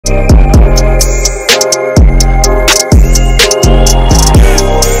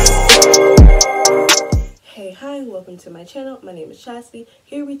my channel. My name is Chastity.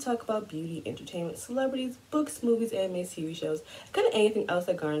 Here we talk about beauty, entertainment, celebrities, books, movies, anime, TV shows, kind of anything else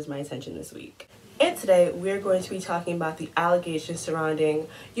that garners my attention this week. And today we're going to be talking about the allegations surrounding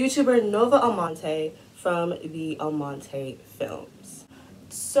YouTuber Nova Almonte from the Almonte films.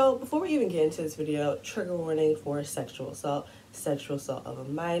 So before we even get into this video, trigger warning for sexual assault of a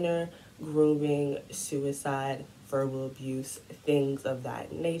minor, grooming, suicide, verbal abuse, things of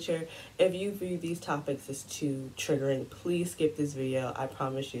that nature. If you view these topics as too triggering, please skip this video. I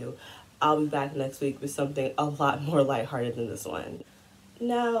promise you, I'll be back next week with something a lot more lighthearted than this one.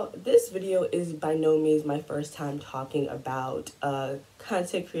 Now, this video is by no means my first time talking about a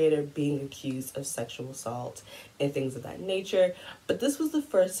content creator being accused of sexual assault and things of that nature, but this was the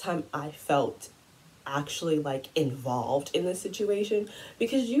first time I felt actually involved in this situation,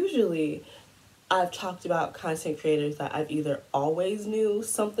 because usually I've talked about content creators that I've either always knew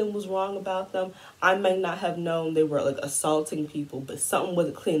something was wrong about them. I might not have known they were assaulting people, but something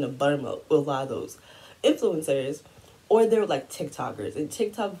wasn't clean the buttermilk with a lot of those influencers. Or they were TikTokers, and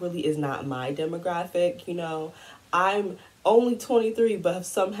TikTok really is not my demographic. You know, I'm only 23, but have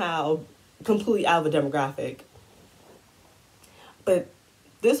somehow completely out of a demographic. But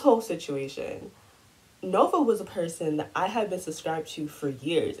this whole situation, Nova was a person that I had been subscribed to for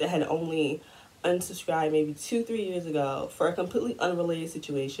years. It had only unsubscribed maybe 2-3 years ago for a completely unrelated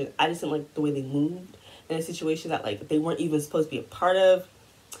situation. I just didn't like the way they moved in a situation that they weren't even supposed to be a part of.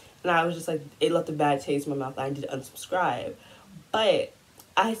 And I was just it left a bad taste in my mouth. I did unsubscribe. But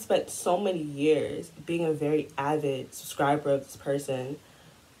I spent so many years being a very avid subscriber of this person.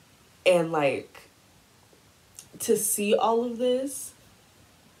 And to see all of this,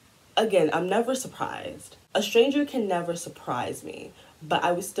 again, I'm never surprised. A stranger can never surprise me, but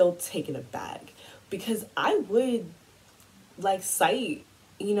I was still taken aback because I would cite,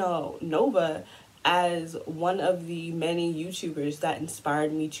 Nova as one of the many YouTubers that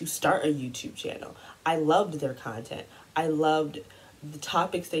inspired me to start a YouTube channel. I loved their content. I loved the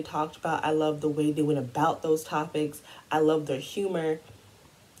topics they talked about. I loved the way they went about those topics. I loved their humor.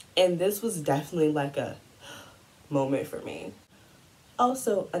 And this was definitely a moment for me.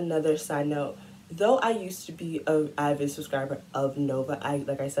 Also, another side note, though I used to be an avid subscriber of Nova,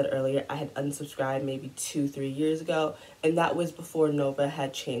 like I said earlier, I had unsubscribed maybe 2-3 years ago, and that was before Nova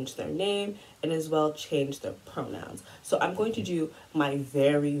had changed their name and as well changed their pronouns. So I'm going to do my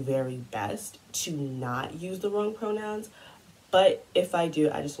very, very best to not use the wrong pronouns. But if I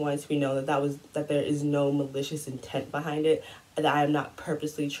do, I just want it to be known that there is no malicious intent behind it, that I am not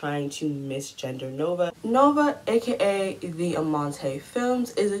purposely trying to misgender Nova. Nova, aka the Almonte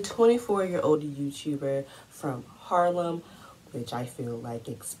Films, is a 24-year-old YouTuber from Harlem, which I feel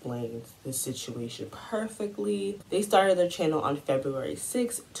explains the situation perfectly. They started their channel on February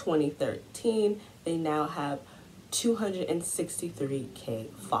 6, 2013. They now have 263k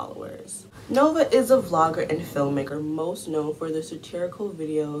followers. Nova is a vlogger and filmmaker most known for their satirical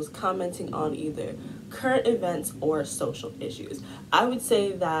videos commenting on either current events or social issues. I would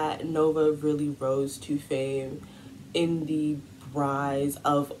say that Nova really rose to fame in the rise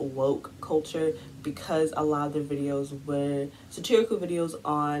of woke culture because a lot of their videos were satirical videos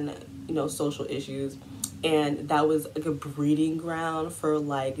on, social issues. And that was a breeding ground for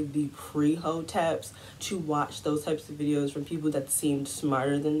the pre-hoteps to watch those types of videos from people that seemed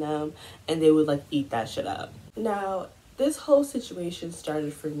smarter than them, and they would eat that shit up. Now, this whole situation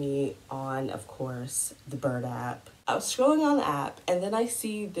started for me on, of course, the Bird app. I was scrolling on the app, and then I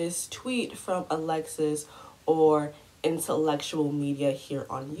see this tweet from Alexis, or Intellectual Media, here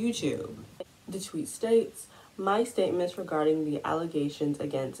on YouTube. The tweet states, "My statements regarding the allegations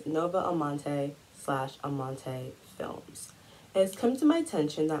against Nova Almonte / Almonte Films. It has come to my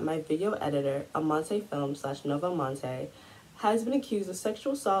attention that my video editor, Almonte Films / Nova Almonte, has been accused of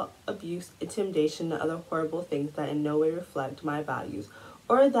sexual assault, abuse, intimidation, and other horrible things that in no way reflect my values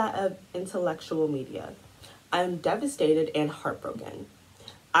or that of Intellectual Media. I am devastated and heartbroken.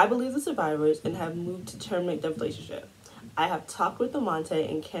 I believe the survivors and have moved to terminate the relationship. I have talked with Almonte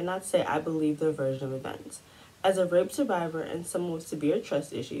and cannot say I believe their version of events. As a rape survivor and someone with severe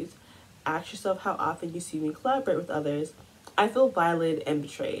trust issues, ask yourself how often you see me collaborate with others. I feel violated and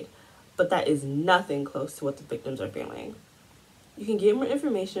betrayed, but that is nothing close to what the victims are feeling. You can get more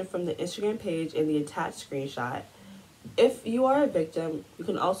information from the Instagram page and the attached screenshot. If you are a victim, you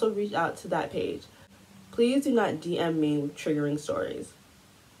can also reach out to that page. Please do not DM me with triggering stories.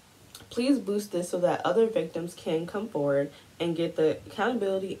 Please boost this so that other victims can come forward and get the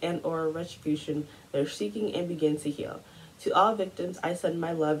accountability and/or retribution they're seeking and begin to heal. To all victims, I send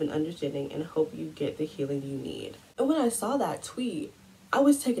my love and understanding and hope you get the healing you need." And when I saw that tweet, I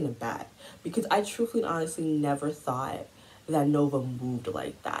was taken aback because I truthfully and honestly never thought that Nova moved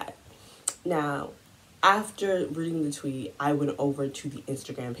like that. Now, after reading the tweet, I went over to the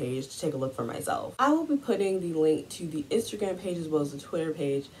Instagram page to take a look for myself. I will be putting the link to the Instagram page as well as the Twitter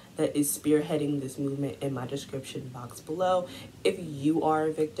page that is spearheading this movement in my description box below. If you are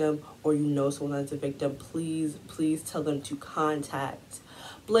a victim or you know someone that's a victim, please tell them to contact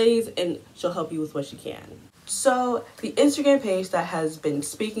Blaze and she'll help you with what she can. So the Instagram page that has been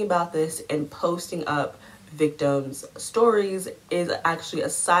speaking about this and posting up victims' stories is actually a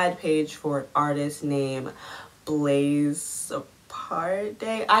side page for an artist named Blaze Parde.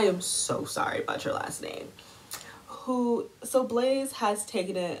 I am so sorry about your last name. So Blaze has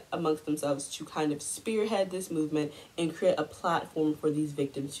taken it amongst themselves to kind of spearhead this movement and create a platform for these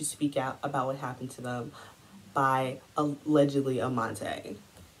victims to speak out about what happened to them by allegedly Almonte.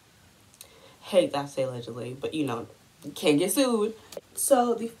 Hate that I say allegedly, but you know, can't get sued.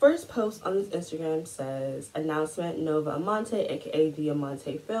 So the first post on this Instagram says, announcement, Nova Almonte, aka the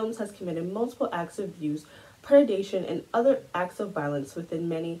Almonte Films, has committed multiple acts of abuse, predation, and other acts of violence within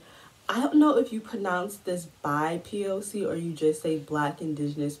many. I don't know if you pronounce this by POC or you just say Black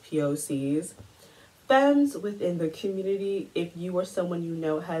Indigenous POCs. Femmes within the community, if you or someone you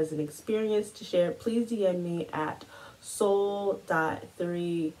know has an experience to share, please DM me at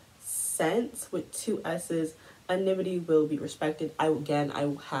soul.3cents with 2 S's. Anonymity will be respected. I will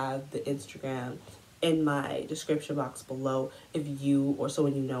have the Instagram in my description box below if you or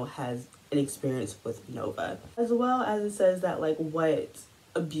someone you know has an experience with Nova. As well as it says that like what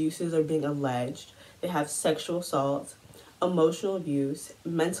abuses are being alleged. They have sexual assault, emotional abuse,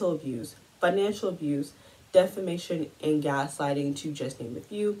 mental abuse, financial abuse, defamation, and gaslighting, to just name a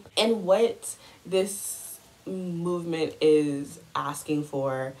few. And what this movement is asking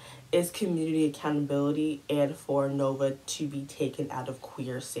for is community accountability and for Nova to be taken out of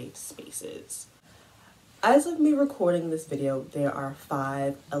queer safe spaces. As of me recording this video, there are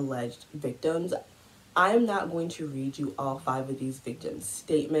 5 alleged victims. I am not going to read you all 5 of these victims'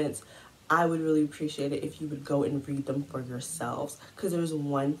 statements. I would really appreciate it if you would go and read them for yourselves, because there's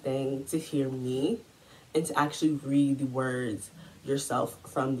one thing to hear me and to actually read the words yourself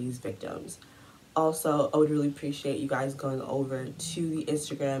from these victims. Also, I would really appreciate you guys going over to the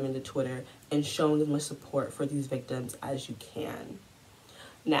Instagram and the Twitter and showing as much support for these victims as you can.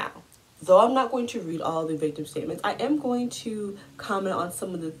 Now, though I'm not going to read all the victim statements, I am going to comment on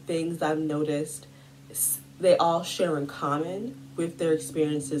some of the things I've noticed they all share in common with their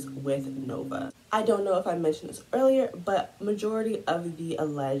experiences with Nova. I don't know if I mentioned this earlier, but majority of the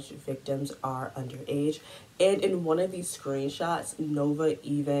alleged victims are underage, and in one of these screenshots, Nova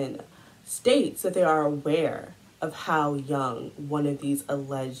even states that they are aware of how young one of these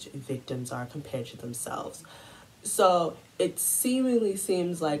alleged victims are compared to themselves. So it seemingly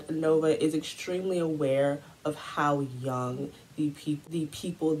seems like Nova is extremely aware of how young the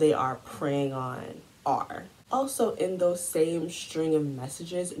people they are preying on are. Also, in those same string of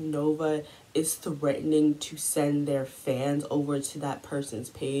messages, Nova is threatening to send their fans over to that person's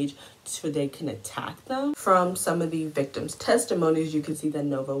page so they can attack them. From some of the victims' testimonies, you can see that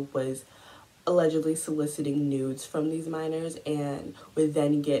Nova was allegedly soliciting nudes from these minors and would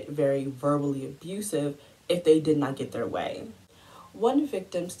then get very verbally abusive if they did not get their way. One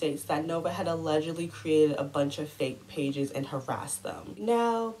victim states that Nova had allegedly created a bunch of fake pages and harassed them.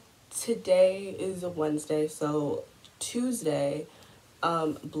 Now, today is a Wednesday, so Tuesday,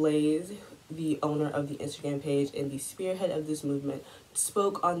 Blaze, the owner of the Instagram page and the spearhead of this movement,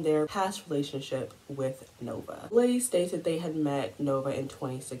 spoke on their past relationship with Nova. Blaze states that they had met Nova in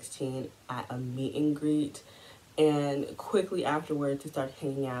 2016 at a meet and greet, and quickly afterwards they started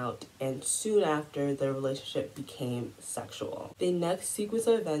hanging out, and soon after their relationship became sexual. The next sequence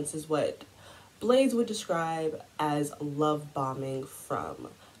of events is what Blaze would describe as love bombing from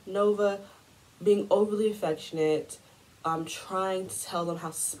Nova, being overly affectionate, trying to tell them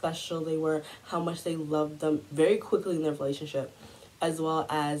how special they were, how much they loved them very quickly in their relationship, as well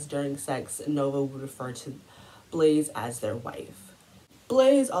as during sex, Nova would refer to Blaze as their wife.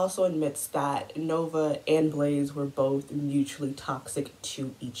 Blaze also admits that Nova and Blaze were both mutually toxic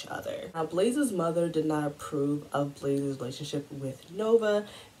to each other. Now, Blaze's mother did not approve of Blaze's relationship with Nova,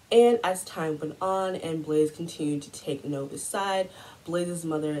 and as time went on and Blaze continued to take Nova's side, Blaze's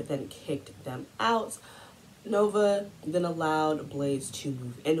mother then kicked them out. Nova then allowed Blaze to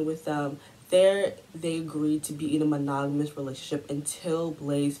move in with them. There, they agreed to be in a monogamous relationship until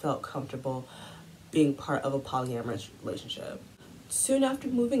Blaze felt comfortable being part of a polyamorous relationship. Soon after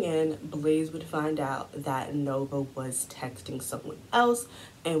moving in, Blaze would find out that Nova was texting someone else,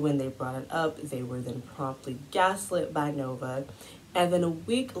 and when they brought it up, they were then promptly gaslit by Nova, And then a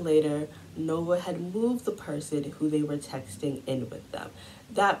week later, Nova had moved the person who they were texting in with them.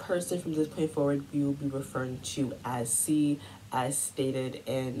 That person from this point forward we will be referring to as C, as stated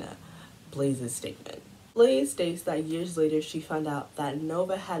in Blaze's statement. Blaze states that years later she found out that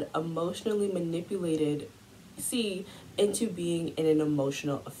Nova had emotionally manipulated C into being in an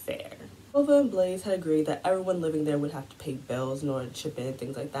emotional affair. Nova and Blaze had agreed that everyone living there would have to pay bills in order to chip in and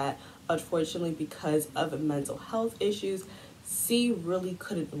things like that. Unfortunately, because of mental health issues, C really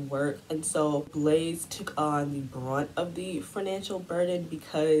couldn't work, and so Blaze took on the brunt of the financial burden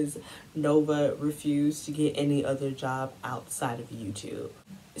because Nova refused to get any other job outside of YouTube.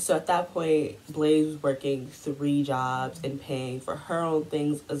 So at that point, Blaze was working 3 jobs and paying for her own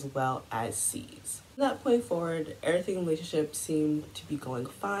things as well as C's. From that point forward, everything in the relationship seemed to be going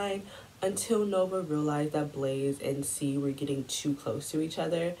fine until Nova realized that Blaze and C were getting too close to each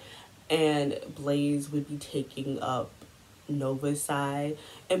other, and Blaze would be taking up Nova's side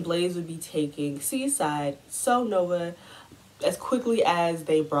and Blaze would be taking C's side. So Nova, as quickly as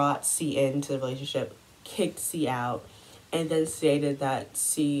they brought C into the relationship, kicked C out and then stated that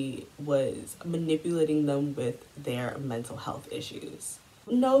C was manipulating them with their mental health issues.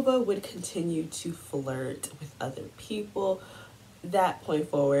 Nova would continue to flirt with other people. That point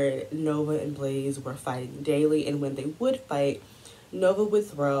forward, Nova and Blaze were fighting daily, and when they would fight, Nova would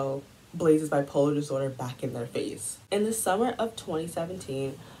throw Blaze's bipolar disorder back in their face. In the summer of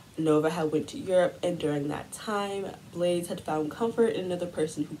 2017, Nova had went to Europe, and during that time, Blaze had found comfort in another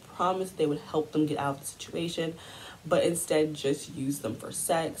person who promised they would help them get out of the situation, but instead just used them for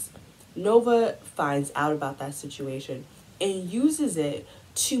sex. Nova finds out about that situation and uses it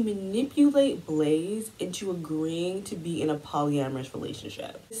to manipulate Blaze into agreeing to be in a polyamorous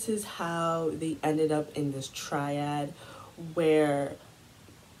relationship. This is how they ended up in this triad where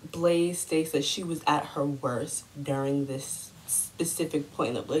Blaze states that she was at her worst during this specific point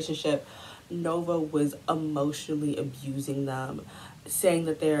in the relationship. Nova was emotionally abusing them, saying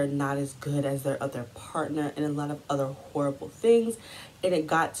that they're not as good as their other partner and a lot of other horrible things. And it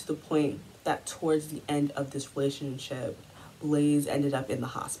got to the point that towards the end of this relationship, Blaze ended up in the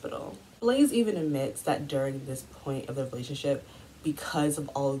hospital. Blaze even admits that during this point of the relationship, because of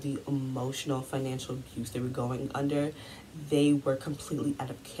all of the emotional financial abuse they were going under, they were completely out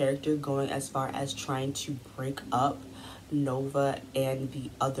of character, going as far as trying to break up Nova and the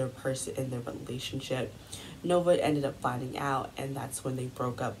other person in their relationship. Nova ended up finding out, and that's when they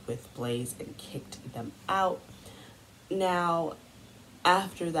broke up with Blaze and kicked them out. Now,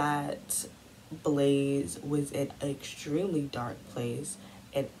 after that, Blaze was in an extremely dark place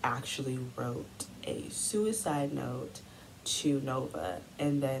and actually wrote a suicide note to Nova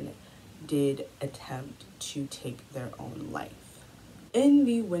and then did attempt to take their own life. In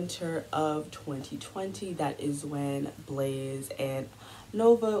the winter of 2020, that is when Blaze and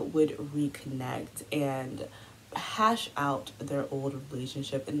Nova would reconnect and hash out their old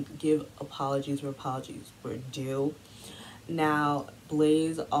relationship and give apologies where apologies were due. Now,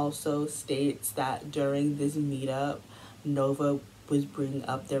 Blaze also states that during this meetup, Nova was bringing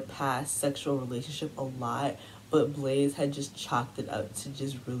up their past sexual relationship a lot, but Blaze had just chalked it up to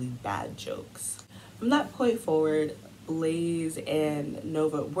just really bad jokes. From that point forward, Blaze and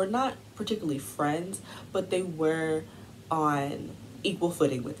Nova were not particularly friends, but they were on equal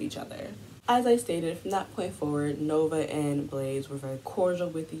footing with each other. As I stated, from that point forward, Nova and Blaze were very cordial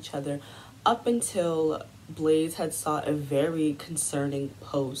with each other up until Blaze had saw a very concerning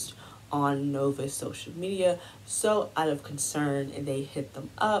post on Nova's social media. So out of concern, they hit them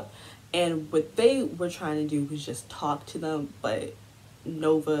up, and what they were trying to do was just talk to them, but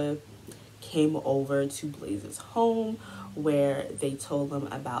Nova came over to Blaze's home where they told them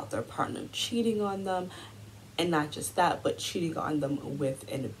about their partner cheating on them, and not just that, but cheating on them with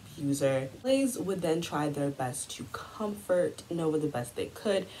an abuser. Blaze would then try their best to comfort Nova the best they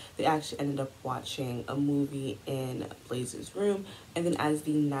could. They actually ended up watching a movie in Blaze's room, and then as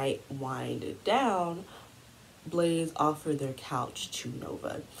the night winded down, Blaze offered their couch to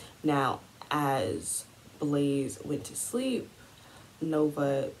Nova. Now, as Blaze went to sleep,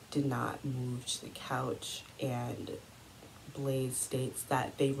 Nova did not move to the couch, and Blaze states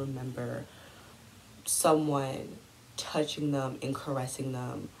that they remember someone touching them and caressing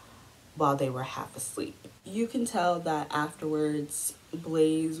them while they were half asleep. You can tell that afterwards,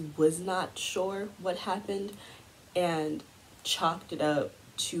 Blaze was not sure what happened and chalked it up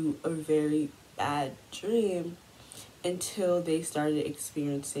to a very bad dream until they started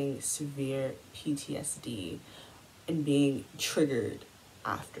experiencing severe PTSD and being triggered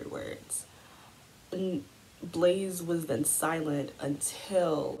afterwards. And Blaze was then silent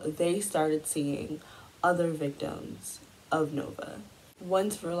until they started seeing other victims of Nova.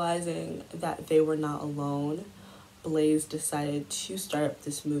 Once realizing that they were not alone, Blaze decided to start up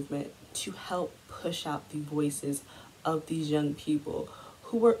this movement to help push out the voices of these young people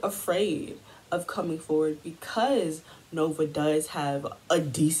who were afraid of coming forward because Nova does have a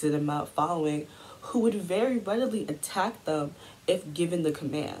decent amount following who would very readily attack them if given the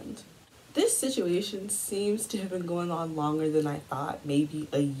command. This situation seems to have been going on longer than I thought, maybe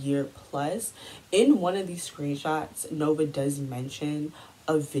a year plus. In one of these screenshots, Nova does mention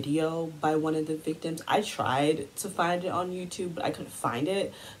a video by one of the victims. I tried to find it on YouTube, but I couldn't find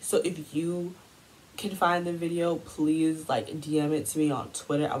it. So if you can find the video, please like DM it to me on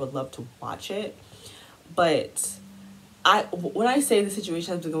Twitter. I would love to watch it. But when I say the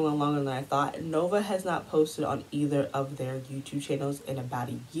situation has been going on longer than I thought, Nova has not posted on either of their YouTube channels in about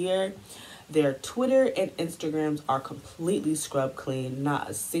a year. Their Twitter and Instagrams are completely scrubbed clean,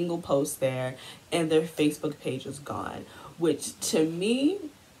 not a single post there, and their Facebook page is gone, which to me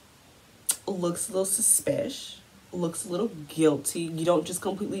looks a little suspicious, looks a little guilty. You don't just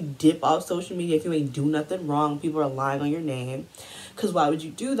completely dip off social media if you ain't do nothing wrong. People are lying on your name, because why would you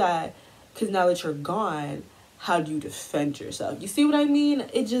do that? Because now that you're gone, how do you defend yourself? You see what I mean?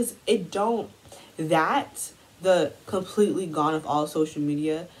 The completely gone of all social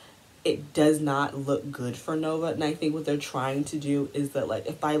media, it does not look good for Nova. And I think what they're trying to do is that, like,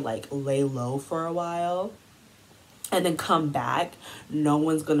 if I like lay low for a while and then come back, no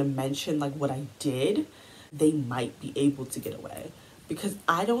one's gonna mention like what I did, they might be able to get away. Because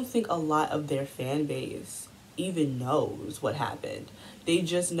I don't think a lot of their fan base even knows what happened. They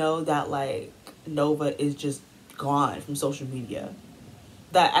just know that like Nova is just gone from social media.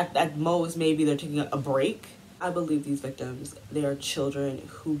 That at most maybe they're taking a break. I believe these victims, they are children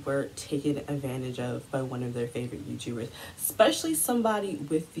who were taken advantage of by one of their favorite YouTubers, especially somebody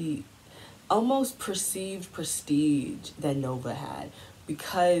with the almost perceived prestige that Nova had,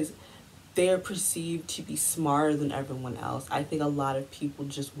 because they are perceived to be smarter than everyone else. I think a lot of people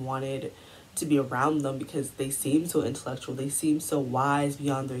just wanted to be around them because they seem so intellectual, they seem so wise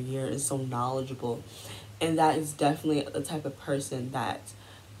beyond their years and so knowledgeable. And that is definitely the type of person that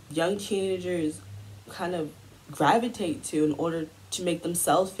young teenagers kind of gravitate to in order to make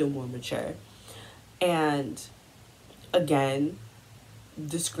themselves feel more mature. And again,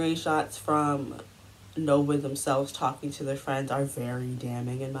 the screenshots from Nova themselves talking to their friends are very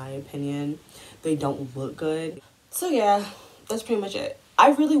damning in my opinion. They don't look good. So yeah, that's pretty much it.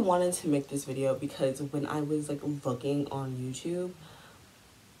 I really wanted to make this video because when I was like looking on YouTube,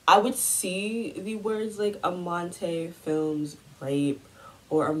 I would see the words like Almonte films rape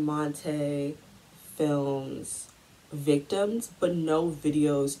or Almonte films victims, but no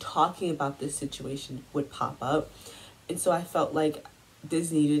videos talking about this situation would pop up. And so I felt like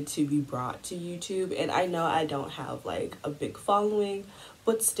this needed to be brought to YouTube. And I know I don't have like a big following,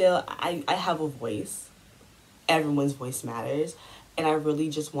 but still I have a voice. Everyone's voice matters. And I really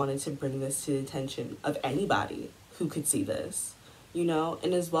just wanted to bring this to the attention of anybody who could see this, you know,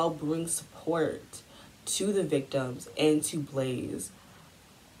 and as well bring support to the victims and to Blaze.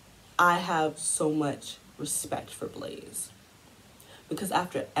 I have so much respect for Blaze because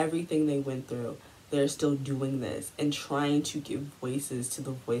after everything they went through, they're still doing this and trying to give voices to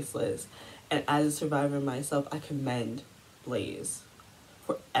the voiceless. And as a survivor myself, I commend Blaze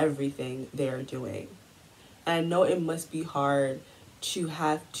for everything they are doing. And I know it must be hard to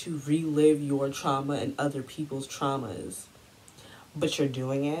have to relive your trauma and other people's traumas, but you're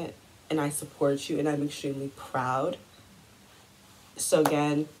doing it, and I support you, and I'm extremely proud. So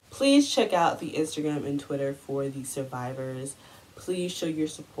again, please check out the Instagram and Twitter for the survivors. Please show your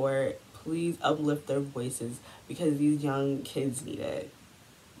support. Please uplift their voices because these young kids need it.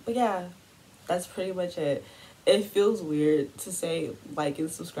 But yeah, that's pretty much it. It feels weird to say like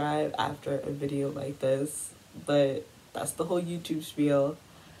and subscribe after a video like this, but that's the whole YouTube spiel.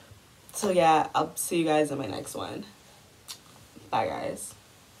 So yeah, I'll see you guys in my next one. Bye guys.